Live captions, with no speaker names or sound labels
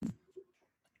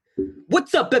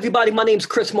What's up, everybody? My name's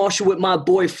Chris Marshall with my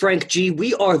boy Frank G.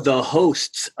 We are the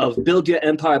hosts of Build Your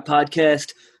Empire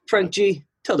podcast. Frank G,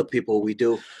 tell the people what we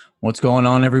do. What's going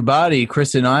on, everybody?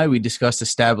 Chris and I, we discuss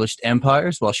established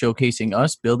empires while showcasing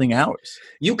us building ours.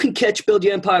 You can catch Build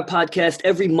Your Empire podcast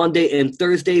every Monday and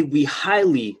Thursday. We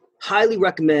highly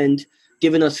recommend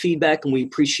giving us feedback, and we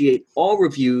appreciate all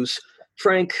reviews.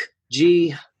 Frank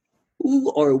G,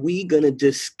 who are we going to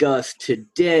discuss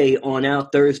today on our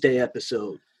Thursday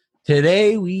episode?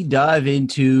 Today, we dive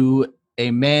into a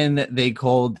man that they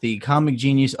called the comic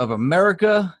genius of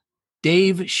America,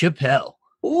 Dave Chappelle.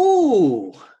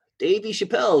 Ooh, Davey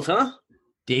Chappelle's, huh?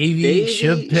 Davey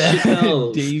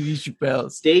Chappelle.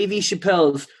 Davey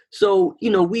Chappelle's. So,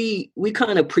 we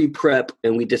kind of pre-prep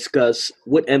and we discuss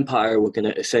what empire we're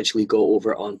going to essentially go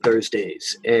over on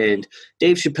Thursdays. And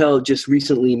Dave Chappelle just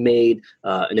recently made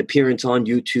an appearance on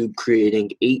YouTube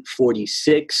creating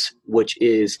 846, which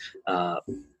is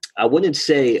I wouldn't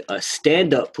say a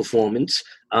stand-up performance,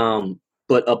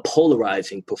 but a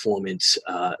polarizing performance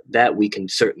that we can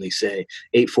certainly say.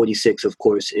 846, of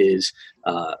course, is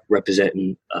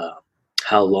representing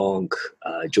how long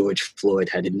George Floyd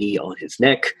had a knee on his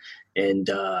neck, and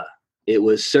it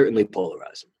was certainly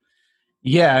polarizing.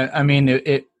 Yeah, I mean,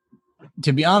 it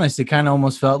to be honest, it kind of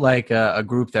almost felt like a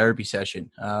group therapy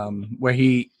session where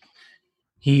he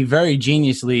very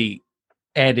geniusly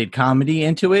added comedy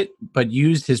into it, but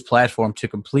used his platform to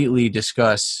completely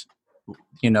discuss,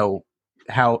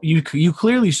 how you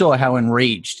clearly saw how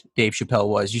enraged Dave Chappelle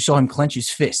was. You saw him clench his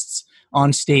fists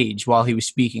on stage while he was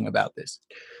speaking about this.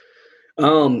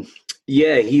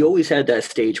 Yeah, he always had that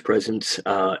stage presence,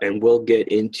 and we'll get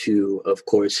into, of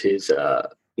course, his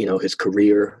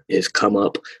career, his come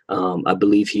up. I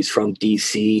believe he's from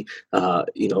DC,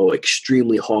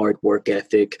 extremely hard work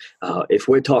ethic. If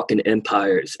we're talking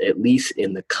empires, at least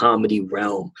in the comedy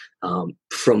realm,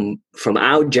 from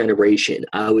our generation,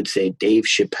 I would say Dave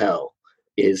Chappelle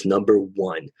is number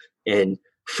one. And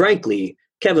frankly,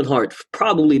 Kevin Hart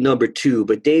probably number two,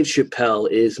 but Dave Chappelle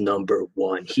is number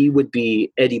one. He would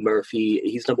be Eddie Murphy.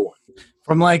 He's number one.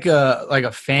 From like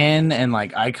a fan and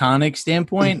like iconic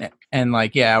standpoint, and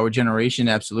our generation,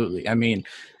 absolutely. I mean,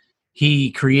 he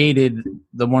created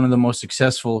one of the most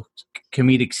successful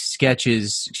comedic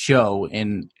sketches show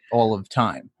in all of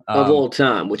time. Of all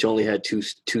time, which only had two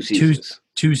seasons.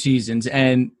 Two seasons,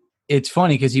 and it's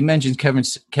funny because he mentions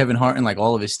Kevin Hart in like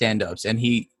all of his stand-ups, and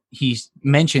he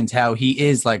mentions how he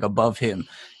is like above him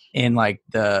in like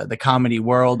the comedy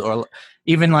world, or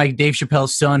even like Dave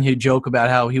Chappelle's son who joke about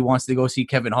how he wants to go see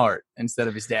Kevin Hart instead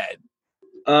of his dad.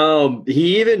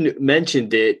 He even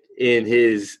mentioned it in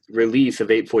his release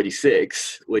of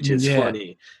 846, which is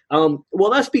funny. Well,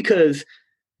 that's because,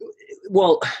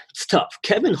 it's tough.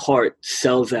 Kevin Hart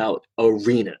sells out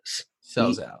arenas.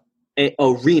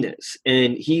 Arenas,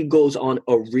 and he goes on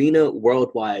arena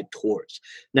worldwide tours.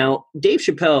 Now, Dave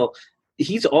Chappelle,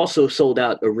 he's also sold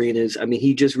out arenas. I mean,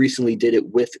 he just recently did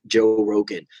it with Joe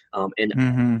Rogan,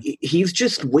 and he's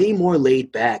just way more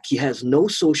laid back. He has no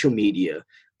social media.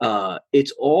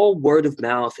 It's all word of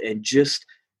mouth, and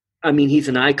he's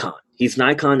an icon. He's an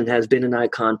icon and has been an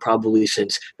icon probably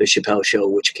since the Chappelle Show,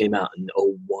 which came out in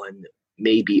 2001,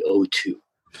 maybe 2002.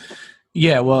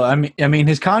 Yeah, well, I mean,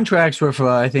 his contracts were for,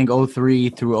 I think, 2003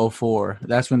 through 2004.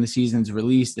 That's when the season's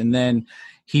released. And then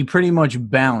he pretty much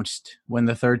bounced when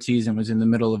the third season was in the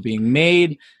middle of being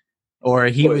made,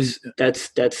 or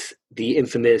That's the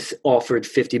infamous offered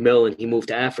 $50 million and he moved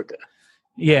to Africa.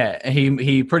 Yeah,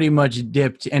 he pretty much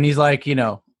dipped. And he's like,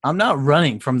 I'm not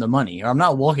running from the money, or I'm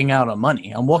not walking out on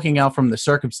money. I'm walking out from the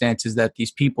circumstances that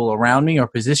these people around me are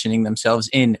positioning themselves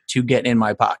in to get in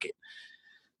my pocket.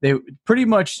 They pretty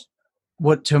much,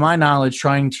 to my knowledge,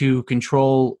 trying to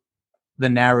control the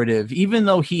narrative. Even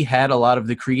though he had a lot of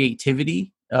the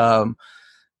creativity,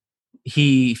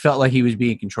 he felt like he was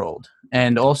being controlled.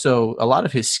 And also a lot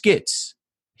of his skits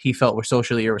he felt were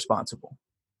socially irresponsible.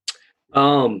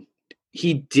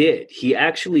 He did. He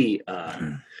actually,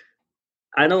 a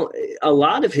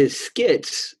lot of his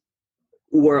skits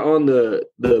were on the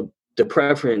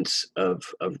preference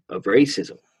of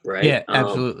racism. Right. Yeah,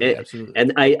 absolutely. Absolutely.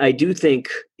 And I do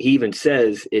think he even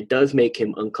says it does make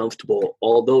him uncomfortable,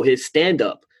 although his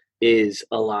stand-up is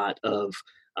a lot of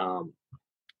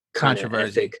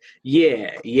controversy.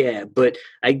 Yeah. But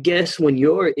I guess when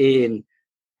you're in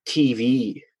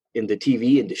the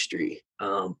TV industry,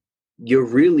 you're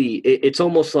really, it's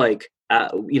almost like,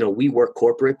 we work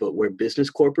corporate, but we're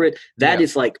business corporate. That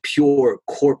is like pure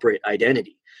corporate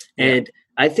identity. Yeah. And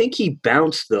I think he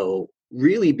bounced, though,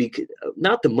 really because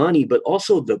not the money, but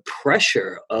also the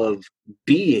pressure of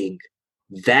being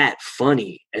that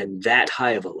funny and that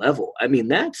high of a level. I mean,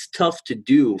 that's tough to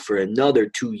do for another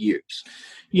 2 years.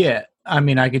 Yeah, I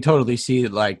mean, I could totally see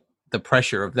like the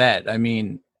pressure of that. I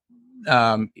mean,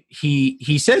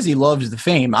 he says he loves the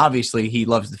fame. Obviously, he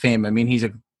loves the fame. I mean, he's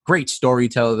a great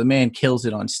storyteller. The man kills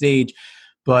it on stage.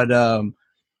 But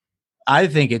I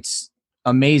think it's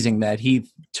amazing that he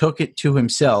took it to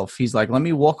himself. He's like, let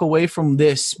me walk away from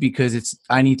this because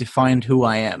I need to find who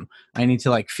I am. I need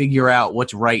to like figure out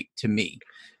what's right to me.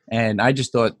 And I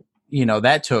just thought,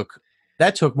 that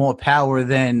took more power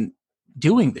than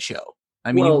doing the show.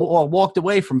 I mean, he walked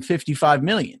away from 55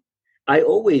 million. I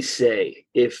always say,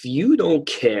 if you don't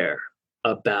care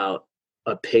about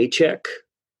a paycheck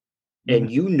and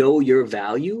you know your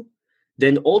value,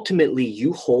 then ultimately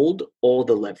you hold all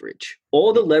the leverage.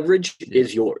 All the leverage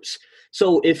is yours.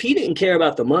 So if he didn't care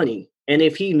about the money, and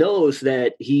if he knows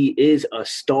that he is a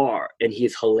star and he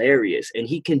is hilarious and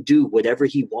he can do whatever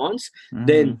he wants,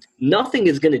 then nothing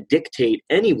is going to dictate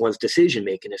anyone's decision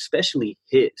making, especially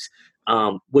his,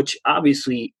 which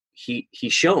obviously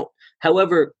he's shown.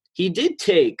 However, he did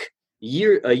take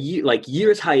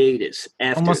years hiatus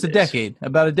after almost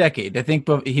about a decade. I think,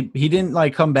 but he didn't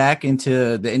like come back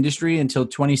into the industry until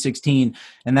 2016,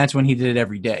 and that's when he did it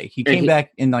every day. He came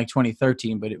back in like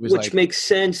 2013, but it was which makes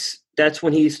sense. That's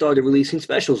when he started releasing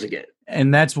specials again.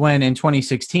 And that's when in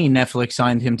 2016 Netflix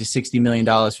signed him to $60 million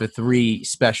for 3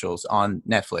 specials on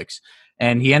Netflix.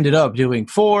 And he ended up doing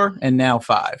 4 and now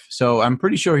 5. So I'm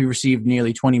pretty sure he received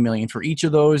nearly $20 million for each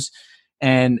of those.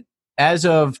 And as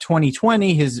of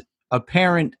 2020, his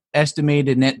apparent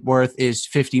estimated net worth is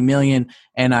 $50 million.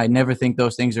 And I never think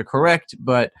those things are correct,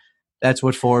 but that's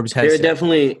what Forbes has They're said.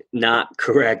 definitely not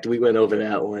correct. We went over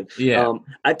that one. Yeah.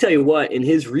 I tell you what, in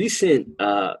his recent,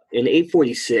 in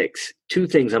 846, 2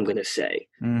 things I'm going to say.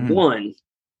 One,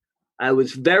 I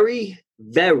was very,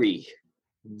 very,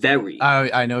 very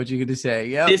I know what you're going to say.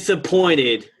 Yeah.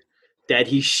 disappointed that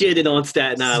he shitted on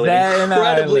Staten Island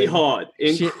incredibly hard.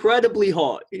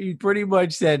 He pretty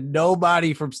much said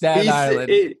nobody from Staten Island.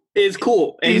 It is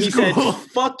cool. And he cool. said,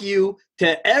 fuck you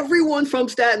to everyone from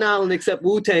Staten Island except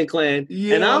Wu-Tang Clan.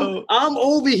 Yo. And I'm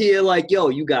over here like, yo,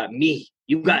 you got me.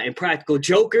 You got Impractical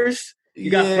Jokers. You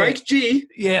got Frank G.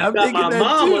 Yeah, I'm thinking my that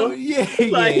mama. too.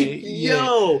 Yeah,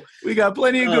 yo. We got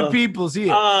plenty of good peoples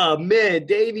here. Oh, man.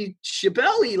 Davey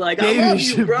Chappelle. Like, I love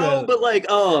you, bro. But, like,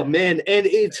 oh, man. And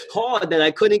it's hard that I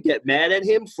couldn't get mad at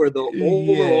him for the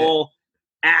overall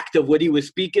act of what he was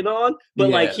speaking on. But,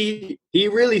 like, he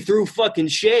really threw fucking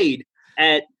shade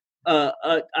at,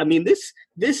 I mean,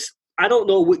 this, I don't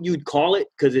know what you'd call it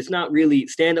because it's not really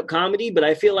stand-up comedy, but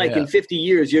I feel like in 50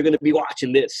 years, you're going to be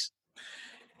watching this.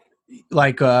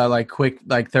 Like quick,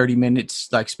 like 30 minutes,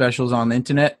 like specials on the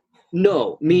internet?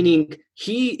 No, meaning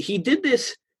he did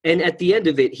this, and at the end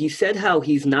of it, he said how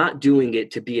he's not doing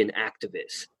it to be an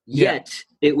activist. Yet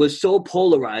it was so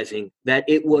polarizing that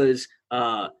it was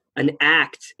an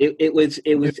act. It was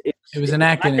an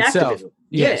act in itself. Activism.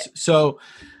 Yes. Yeah. So,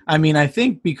 I mean, I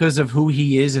think because of who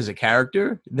he is as a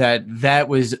character, that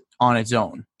was on its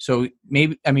own. So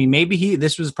maybe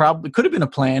this was probably could have been a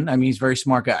plan. I mean, he's a very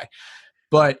smart guy.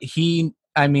 But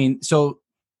so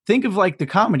think of like the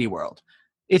comedy world.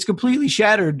 It's completely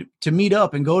shattered to meet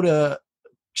up and go to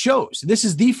shows. This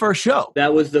is the first show.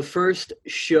 That was the first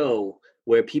show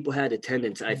where people had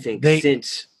attendance, I think,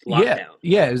 since lockdown.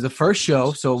 Yeah, it was the first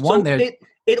show. So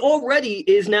it already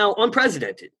is now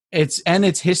unprecedented.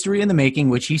 It's history in the making,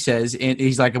 which he says. And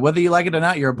he's like, whether you like it or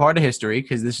not, you're a part of history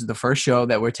because this is the first show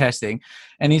that we're testing.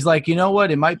 And he's like, you know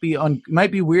what? It might be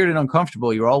weird and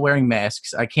uncomfortable. You're all wearing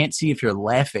masks. I can't see if you're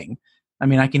laughing. I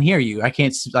mean, I can hear you. I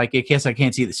can't see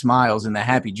the smiles and the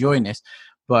happy joyness.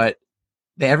 But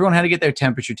everyone had to get their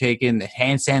temperature taken, the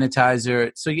hand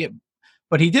sanitizer. So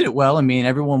but he did it well. I mean,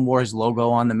 everyone wore his logo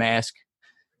on the mask.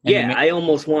 I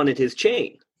almost wanted his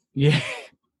chain. Yeah.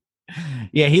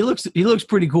 Yeah, he looks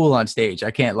pretty cool on stage.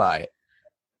 I can't lie.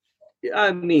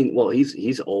 I mean, well,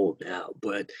 he's old now,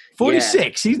 but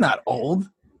 46. He's not old.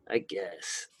 I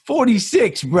guess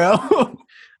 46, bro.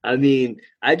 I mean,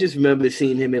 I just remember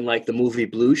seeing him in like the movie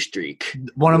Blue Streak.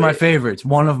 One of my favorites.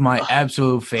 One of my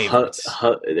absolute favorites.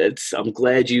 I'm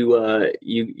glad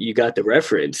you got the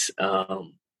reference.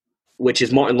 Which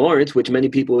is Martin Lawrence, which many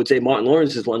people would say Martin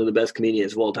Lawrence is one of the best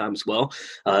comedians of all time as well,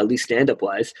 at least stand-up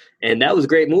wise. And that was a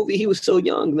great movie. He was so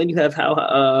young. And then you have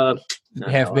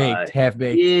Half Baked.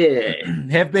 Yeah.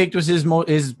 Half Baked was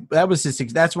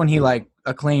that's when he like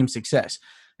acclaimed success.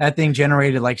 That thing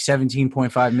generated like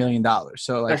 $17.5 million.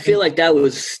 So like, I feel like that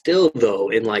was still though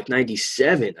in like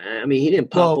 97. I mean, he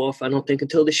didn't pop off, I don't think,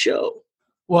 until the show.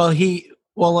 Well,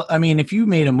 I mean, if you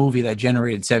made a movie that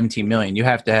generated 17 million, you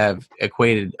have to have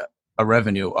equated a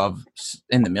revenue of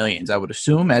in the millions, I would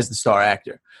assume, as the star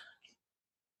actor.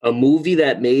 A movie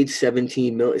that made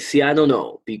 17 million. See, I don't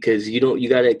know, because you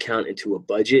got to account into a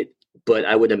budget, but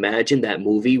I would imagine that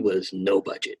movie was no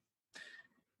budget.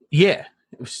 Yeah,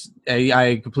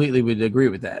 I completely would agree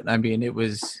with that. I mean, it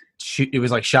was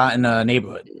like shot in a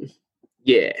neighborhood.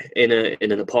 Yeah, in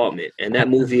an apartment, and that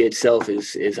movie itself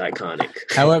is iconic.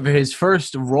 However, his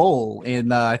first role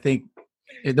in I think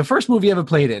the first movie he ever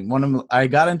played in, I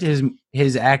got into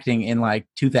his acting in like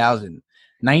 2000,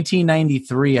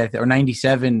 1993 or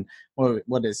 97, or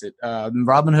what is it?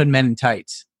 Robin Hood Men in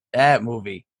Tights. That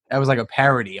movie. That was like a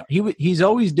parody. He's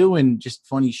always doing just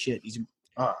funny shit. He's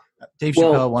Dave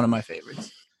Chappelle, one of my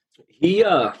favorites. He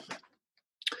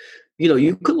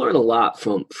you could learn a lot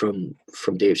from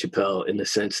Dave Chappelle in the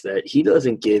sense that he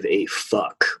doesn't give a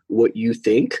fuck what you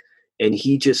think, and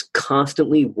he just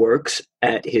constantly works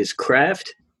at his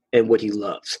craft and what he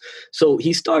loves. So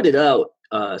he started out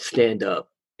stand up.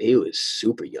 He was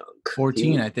super young,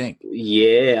 14, I think.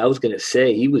 Yeah, I was gonna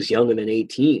say he was younger than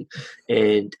 18,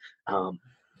 and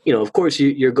of course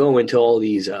you're going to all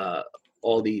these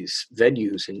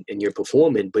venues and you're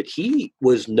performing, but he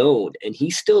was known, and he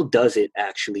still does it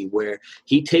actually, where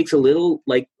he takes a little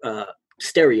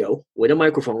stereo with a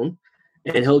microphone,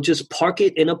 and he'll just park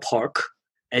it in a park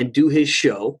and do his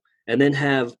show, and then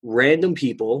have random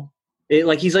people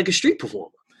like he's like a street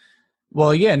performer.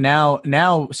 Well, yeah, now,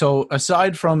 so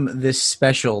aside from this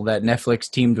special that Netflix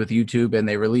teamed with YouTube and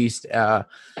they released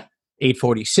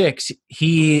 846,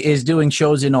 he is doing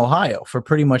shows in Ohio for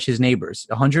pretty much his neighbors,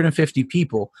 150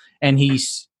 people. And he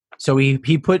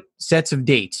put sets of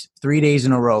dates, 3 days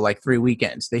in a row, like 3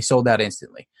 weekends. They sold out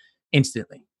instantly.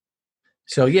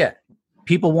 So yeah,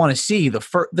 people want to see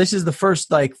this is the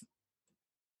first like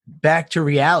back to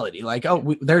reality. Like,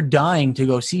 they're dying to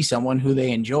go see someone who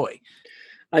they enjoy.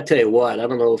 I tell you what, I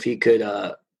don't know if he could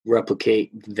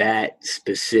replicate that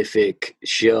specific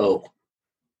show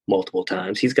multiple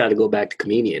times. He's got to go back to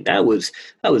comedian. That was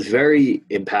very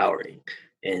empowering,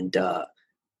 and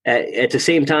at the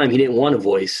same time, he didn't want a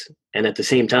voice, and at the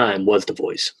same time, was the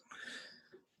voice.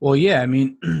 Well, yeah, I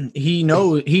mean,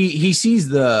 he sees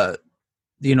the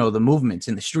movements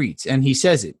in the streets, and he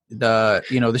says it.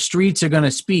 The streets are going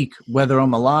to speak whether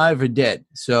I'm alive or dead.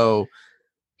 So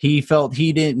he felt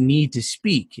he didn't need to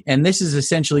speak. And this is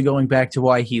essentially going back to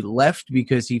why he left,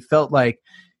 because he felt like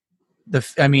the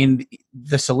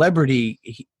celebrity,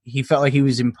 he felt like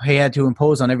he had to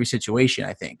impose on every situation,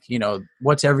 I think.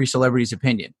 What's every celebrity's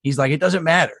opinion? He's like, it doesn't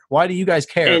matter. Why do you guys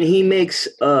care? And he makes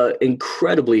an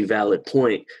incredibly valid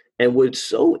point. And what's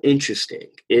so interesting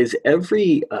is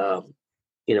every,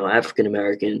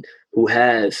 African-American who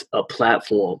has a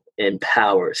platform and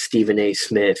power, Stephen A.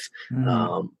 Smith,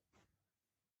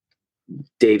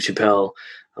 Dave Chappelle,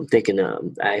 I'm thinking,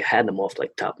 I had them off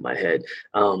like top of my head.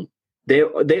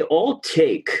 They all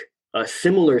take a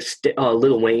similar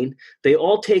Lil Wayne. They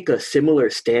all take a similar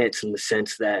stance in the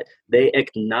sense that they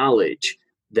acknowledge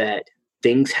that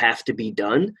things have to be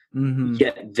done,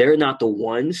 yet they're not the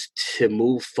ones to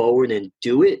move forward and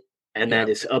do it, and that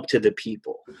is up to the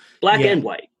people, black and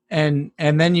white. And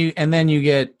then you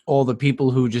get all the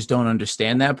people who just don't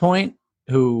understand that point,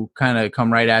 who kind of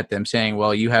come right at them saying,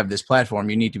 well, you have this platform,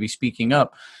 you need to be speaking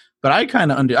up. But I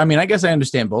kind of I guess I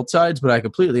understand both sides, but I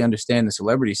completely understand the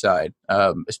celebrity side,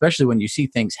 especially when you see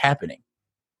things happening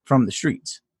from the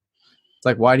streets. It's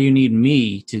like, why do you need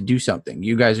me to do something?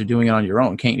 You guys are doing it on your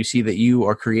own. Can't you see that you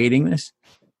are creating this?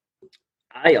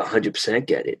 I 100%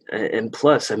 get it. And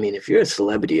plus, I mean, if you're a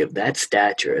celebrity of that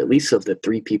stature, at least of the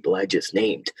three people I just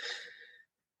named,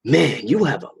 man, you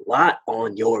have a lot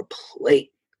on your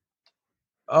plate.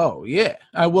 Oh yeah.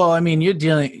 Well, I mean, you're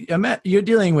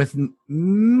dealing with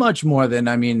much more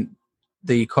than,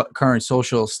 the current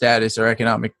social status or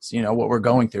economics. What we're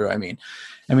going through.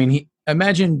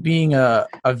 Imagine being a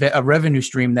revenue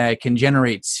stream that can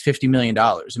generate $50 million.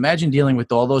 Imagine dealing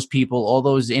with all those people, all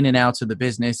those in and outs of the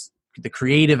business, the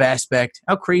creative aspect.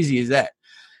 How crazy is that?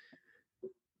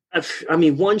 I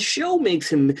mean, one show makes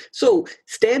him so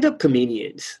stand-up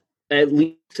comedians, at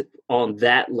least on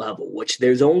that level, which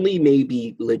there's only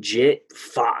maybe legit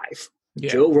 5. Yeah.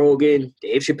 Joe Rogan,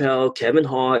 Dave Chappelle, Kevin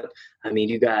Hart. I mean,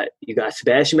 you got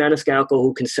Sebastian Maniscalco,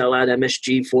 who can sell out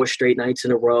MSG 4 straight nights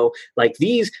in a row. Like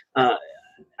these,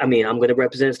 I'm going to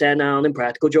represent Staten Island, and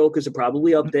Practical Jokers are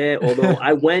probably up there. Although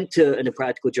I went to an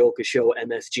Impractical Joker show,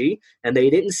 MSG, and they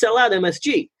didn't sell out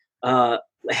MSG.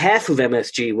 Half of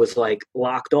MSG was like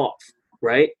locked off,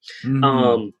 right?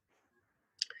 Mm-hmm.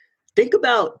 Think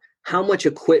about how much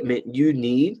equipment you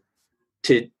need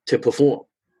to perform.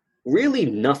 Really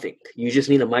nothing. You just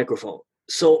need a microphone.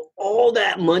 So all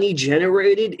that money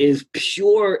generated is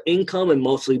pure income and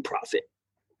mostly profit.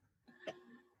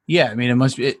 Yeah, I mean, it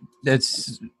must be.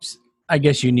 I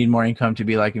guess you need more income to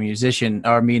be like a musician,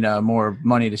 or more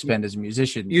money to spend as a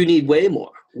musician. You need way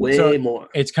more. More.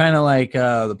 It's kind of like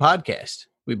the podcast.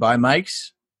 We buy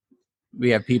mics.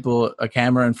 We have a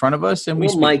camera in front of us, and we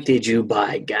speak. What mic did you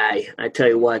buy, guy? I tell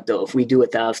you what, though, if we do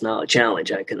 $1,000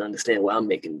 challenge, I can understand why I'm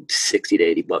making $60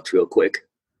 to $80 real quick.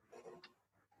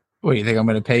 What, do you think I'm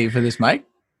going to pay you for this mic?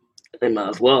 I might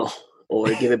as well, or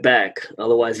give it back.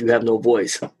 Otherwise, you have no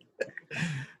voice.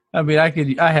 I mean,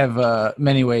 I have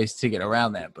many ways to get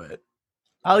around that, but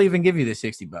I'll even give you the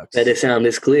 $60. That it sound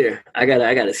this clear. I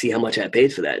gotta see how much I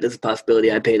paid for that. There's a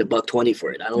possibility I paid $1.20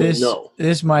 for it. I don't know.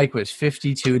 This mic was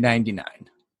 $52.99.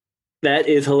 That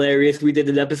is hilarious. We did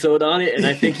an episode on it, and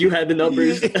I think you had the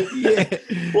numbers.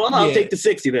 Well, I'll take the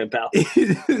 60 then, pal.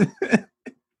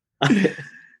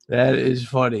 That is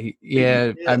funny.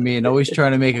 Yeah, I mean, always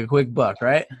trying to make a quick buck,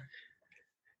 right?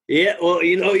 Yeah, well,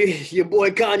 your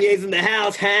boy Kanye's in the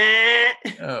house,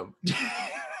 huh?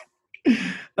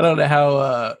 I don't know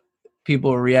how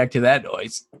people react to that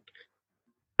noise.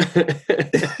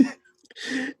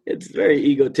 It's very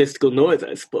egotistical noise,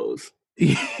 I suppose.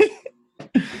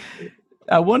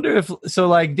 I wonder if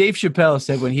like Dave Chappelle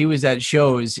said when he was at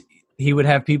shows, he would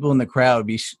have people in the crowd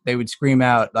they would scream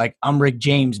out like, "I'm Rick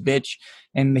James, bitch,"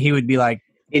 and he would be like,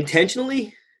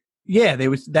 intentionally. Yeah,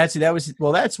 that's one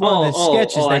of the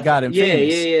sketches that got him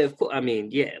famous. Yeah. Of course. I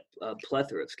mean, a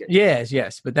plethora of sketches.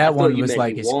 Yes, but that one was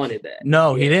like he wanted that.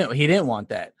 No, he didn't want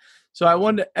that. So I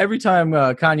wonder every time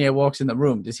Kanye walks in the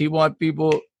room, does he want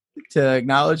people to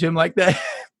acknowledge him like that?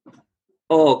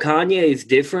 Oh, Kanye is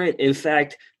different. In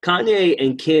fact, Kanye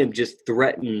and Kim just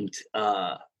threatened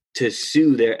to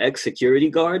sue their ex-security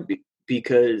guard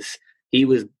because he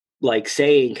was like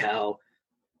saying how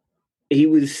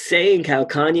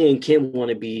Kanye and Kim want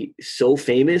to be so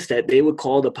famous that they would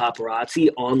call the paparazzi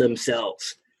on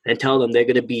themselves and tell them they're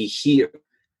going to be here,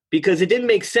 because it didn't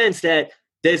make sense that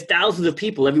there's thousands of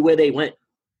people everywhere they went.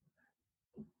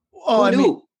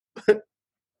 Oh,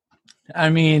 I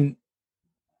mean,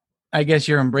 I guess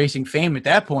you're embracing fame at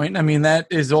that point. I mean, that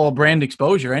is all brand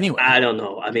exposure anyway. I don't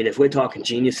know. I mean, if we're talking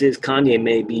geniuses, Kanye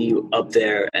may be up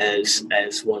there as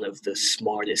one of the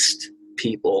smartest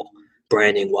people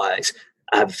branding wise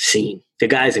I've seen. The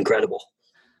guy's incredible.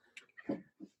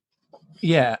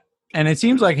 Yeah. And it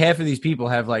seems like half of these people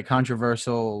have like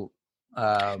controversial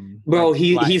bro,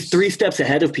 he's 3 steps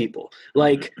ahead of people.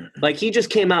 Like he just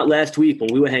came out last week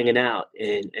when we were hanging out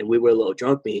and we were a little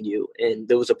drunk, me and you, and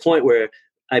there was a point where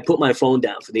I put my phone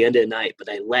down for the end of the night, but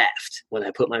I laughed when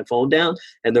I put my phone down.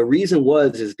 And the reason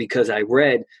is because I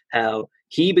read how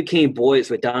he became boys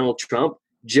with Donald Trump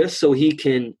just so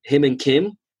him and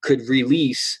Kim could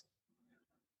release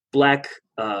black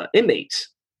inmates.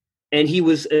 And he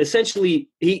was essentially,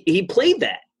 he played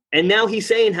that. And now he's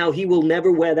saying how he will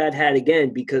never wear that hat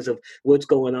again because of what's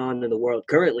going on in the world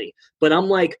currently. But I'm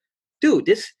like, dude,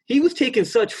 he was taking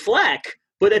such flack,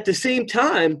 but at the same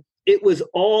time, it was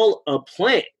all a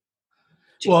plan.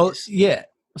 Jeez. Well, yeah.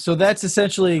 So that's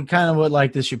essentially kind of what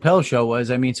like the Chappelle show was.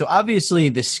 I mean, so obviously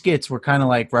the skits were kind of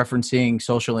like referencing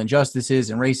social injustices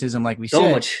and racism, like we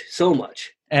said. So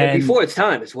much. And before its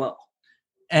time as well.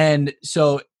 And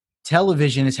so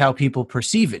television is how people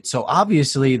perceive it. So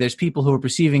obviously there's people who are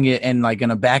perceiving it and like going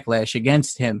to backlash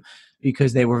against him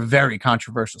because they were very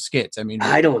controversial skits. I mean,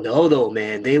 I don't know though,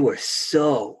 man. They were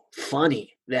so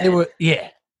funny. They were, yeah.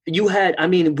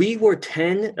 We were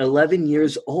 10, 11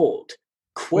 years old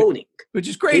quoting. Which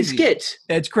is crazy. Skits.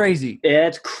 That's crazy.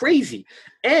 That's crazy.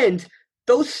 And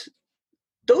those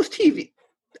TV,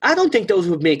 I don't think those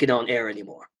would make it on air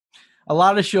anymore. A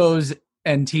lot of shows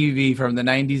and TV from the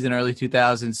 90s and early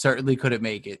 2000s certainly couldn't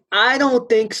make it. I don't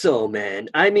think so, man.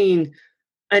 I mean,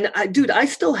 I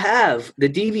still have the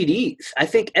DVDs. I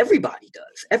think everybody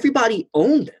does. Everybody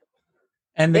owned them.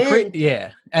 And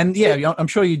I'm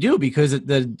sure you do because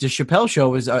the Chappelle show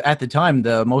was at the time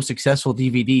the most successful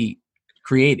DVD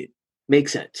created.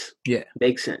 Makes sense. Yeah,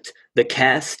 makes sense. The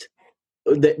cast,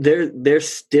 they're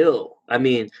still. I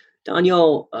mean,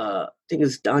 Daniel. I think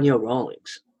it's Daniel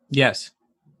Rawlings. Yes,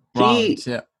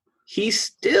 He's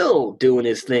still doing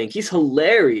his thing. He's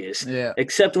hilarious. Yeah.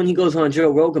 Except when he goes on Joe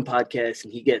Rogan podcast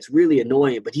and he gets really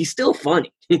annoying, but he's still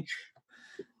funny.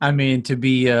 I mean, to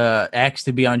be asked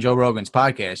to be on Joe Rogan's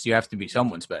podcast, you have to be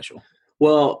someone special.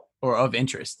 Well, or of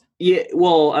interest. Yeah.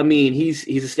 Well, I mean, he's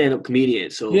a stand-up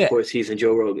comedian, so of course he's in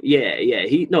Joe Rogan. Yeah.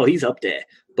 He's up there.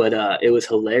 But it was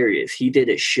hilarious. He did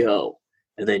a show,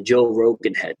 and then Joe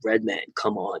Rogan had Redman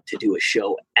come on to do a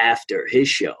show after his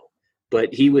show,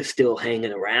 but he was still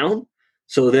hanging around.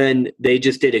 So then they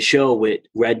just did a show with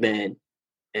Redman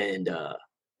and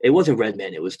it wasn't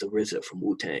Redman, it was the RZA from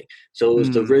Wu-Tang. So it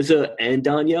was the RZA and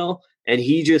Danielle, and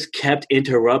he just kept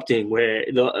interrupting where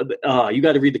you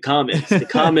got to read the comments. The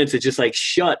comments are just like,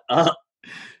 shut up.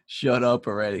 Shut up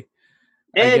already.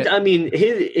 And I mean,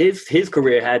 his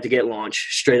career had to get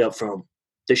launched straight up from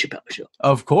the Chappelle Show.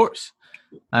 Of course.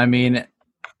 I mean,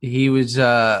 he was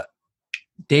Dave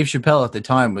Chappelle at the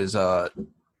time was a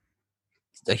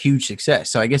huge success.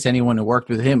 So I guess anyone who worked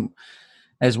with him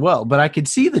as well. But I could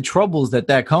see the troubles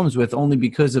that comes with only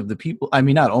because of the people. I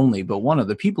mean, not only, but one of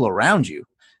the people around you.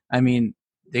 I mean,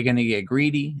 they're going to get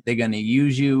greedy. They're going to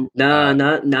use you. I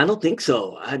don't think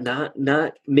so.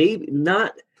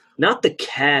 Not the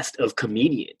cast of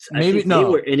comedians. I think they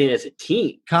were in it as a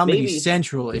team. Comedy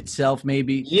Central itself,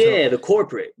 maybe. Yeah, the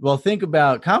corporate. Well, think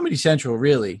about Comedy Central,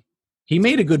 really. He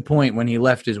made a good point when he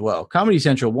left as well. Comedy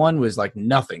Central 1 was like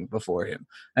nothing before him.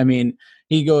 I mean,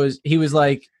 he was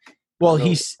like, well,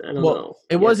 I don't know.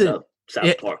 It wasn't.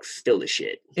 South Park's still the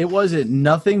shit. It wasn't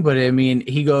nothing, but I mean,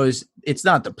 he goes, it's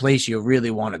not the place you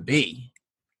really want to be.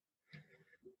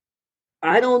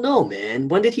 I don't know, man.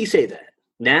 When did he say that?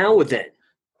 Now or then?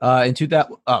 In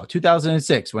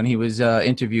 2006, when he was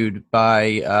interviewed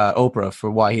by Oprah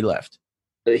for why he left.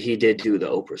 He did do the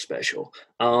Oprah special.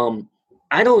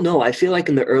 I don't know. I feel like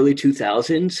in the early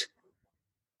 2000s,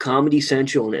 Comedy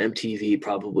Central and MTV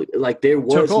probably like there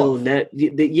was no there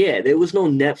was no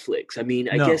Netflix. I mean,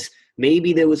 I guess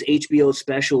maybe there was HBO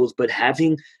specials, but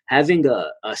having a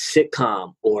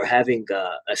sitcom or having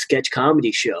a sketch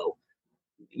comedy show,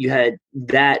 you had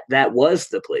that was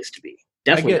the place to be.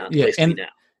 Definitely not the place to be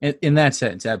now. In that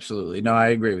sense, absolutely. No, I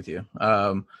agree with you.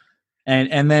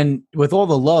 And then with all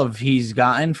the love he's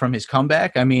gotten from his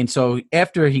comeback, I mean, so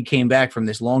after he came back from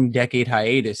this long decade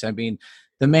hiatus, I mean,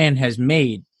 the man has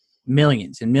made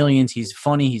millions and millions. He's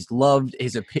funny. He's loved.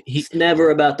 It's never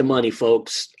about the money,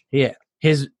 folks. Yeah.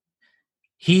 He's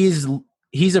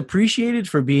appreciated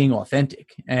for being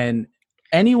authentic, and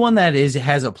anyone that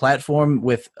has a platform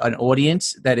with an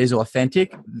audience that is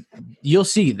authentic, you'll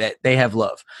see that they have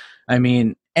love. I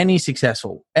mean, any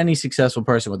successful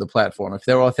person with a platform, if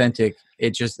they're authentic,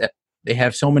 it's just that they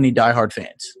have so many diehard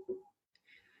fans.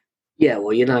 Yeah,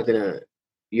 well, you're not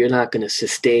gonna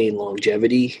sustain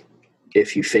longevity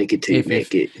if you fake it till you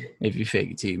make it. If you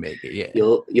fake it till you make it, yeah,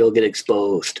 you'll get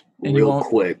exposed real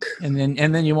quick, and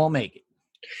then you won't make it.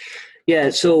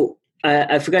 Yeah. So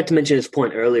I forgot to mention this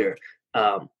point earlier.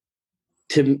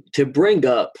 To bring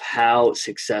up how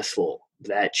successful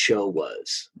that show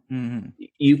was,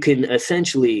 you can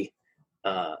essentially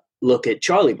look at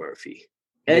Charlie Murphy,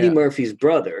 Eddie Murphy's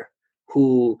brother,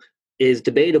 who is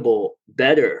debatable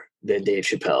better than Dave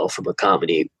Chappelle from a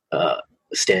comedy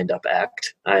stand-up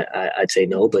act. I'd say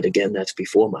no, but again, that's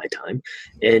before my time.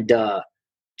 And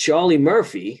Charlie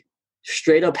Murphy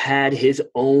straight up had his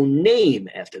own name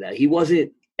after that. He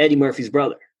wasn't Eddie Murphy's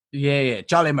brother. Yeah,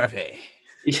 Charlie Murphy.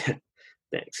 Yeah,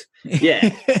 thanks.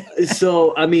 Yeah.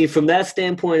 So, I mean, from that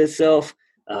standpoint itself,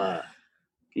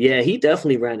 he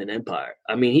definitely ran an empire.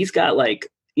 I mean, he's got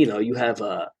you have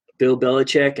Bill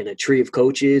Belichick and a tree of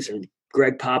coaches and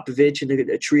Greg Popovich and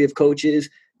a tree of coaches.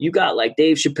 You got like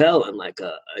Dave Chappelle and like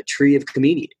a tree of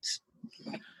comedians.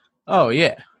 Oh,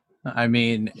 yeah. I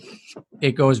mean,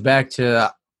 it goes back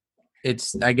to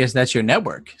I guess that's your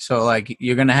network. So like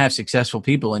you're going to have successful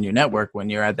people in your network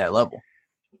when you're at that level.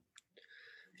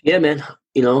 Yeah, man.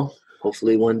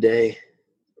 Hopefully one day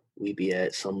we be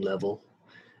at some level.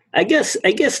 I guess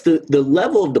the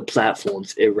level of the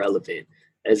platform's irrelevant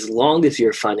as long as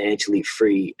you're financially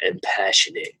free and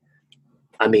passionate.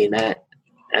 I mean,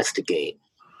 that's the game.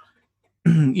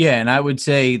 Yeah, and I would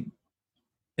say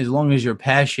as long as you're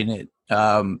passionate,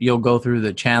 you'll go through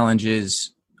the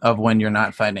challenges of when you're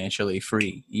not financially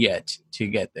free yet to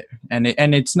get there. And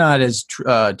it's not as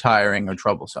tiring or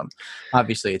troublesome.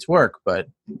 Obviously, it's work, but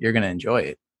you're going to enjoy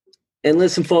it. And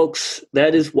listen, folks,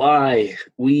 that is why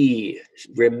we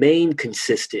remain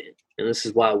consistent. And this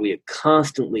is why we are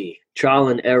constantly trial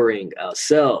and erroring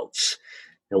ourselves,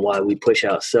 and why we push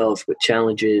ourselves with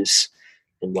challenges,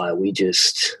 and why we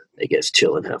just, I guess,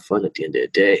 chill and have fun at the end of the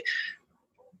day.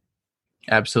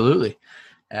 Absolutely.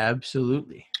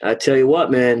 I tell you what,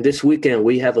 man, this weekend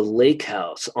we have a lake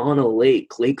house on a lake,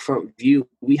 lakefront view.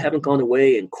 We haven't gone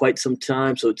away in quite some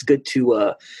time, so it's good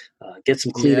to get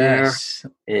some clean air.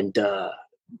 And,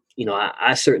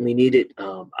 I certainly need it.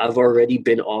 I've already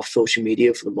been off social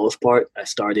media for the most part. I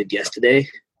started yesterday,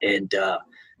 and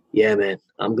man,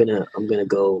 I'm gonna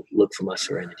go look for my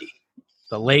serenity.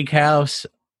 The lake house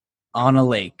on a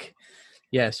lake.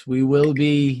 Yes, we will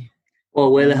be.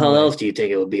 Well, where the hell else do you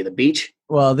think it would be? The beach?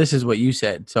 Well, this is what you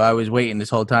said, so I was waiting this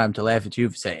whole time to laugh at you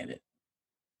for saying it.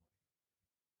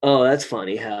 Oh, that's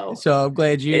funny. How? So I'm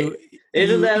glad you.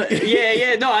 Isn't that?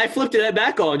 Yeah. No, I flipped it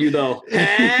back on you though.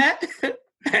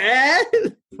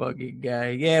 Fucking guy.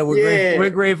 Yeah, we're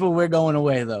grateful we're going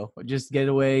away though. Just get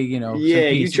away, Yeah,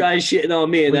 you tried shitting on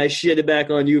me, and I shitted back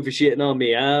on you for shitting on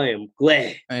me. I am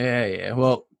glad. Yeah.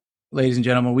 Well, ladies and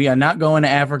gentlemen, we are not going to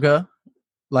Africa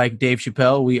like Dave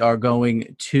Chappelle. We are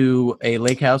going to a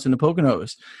lake house in the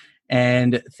Poconos.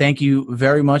 And thank you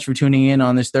very much for tuning in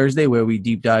on this Thursday where we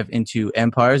deep dive into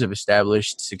empires of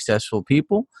established, successful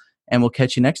people. And we'll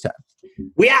catch you next time.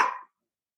 We out.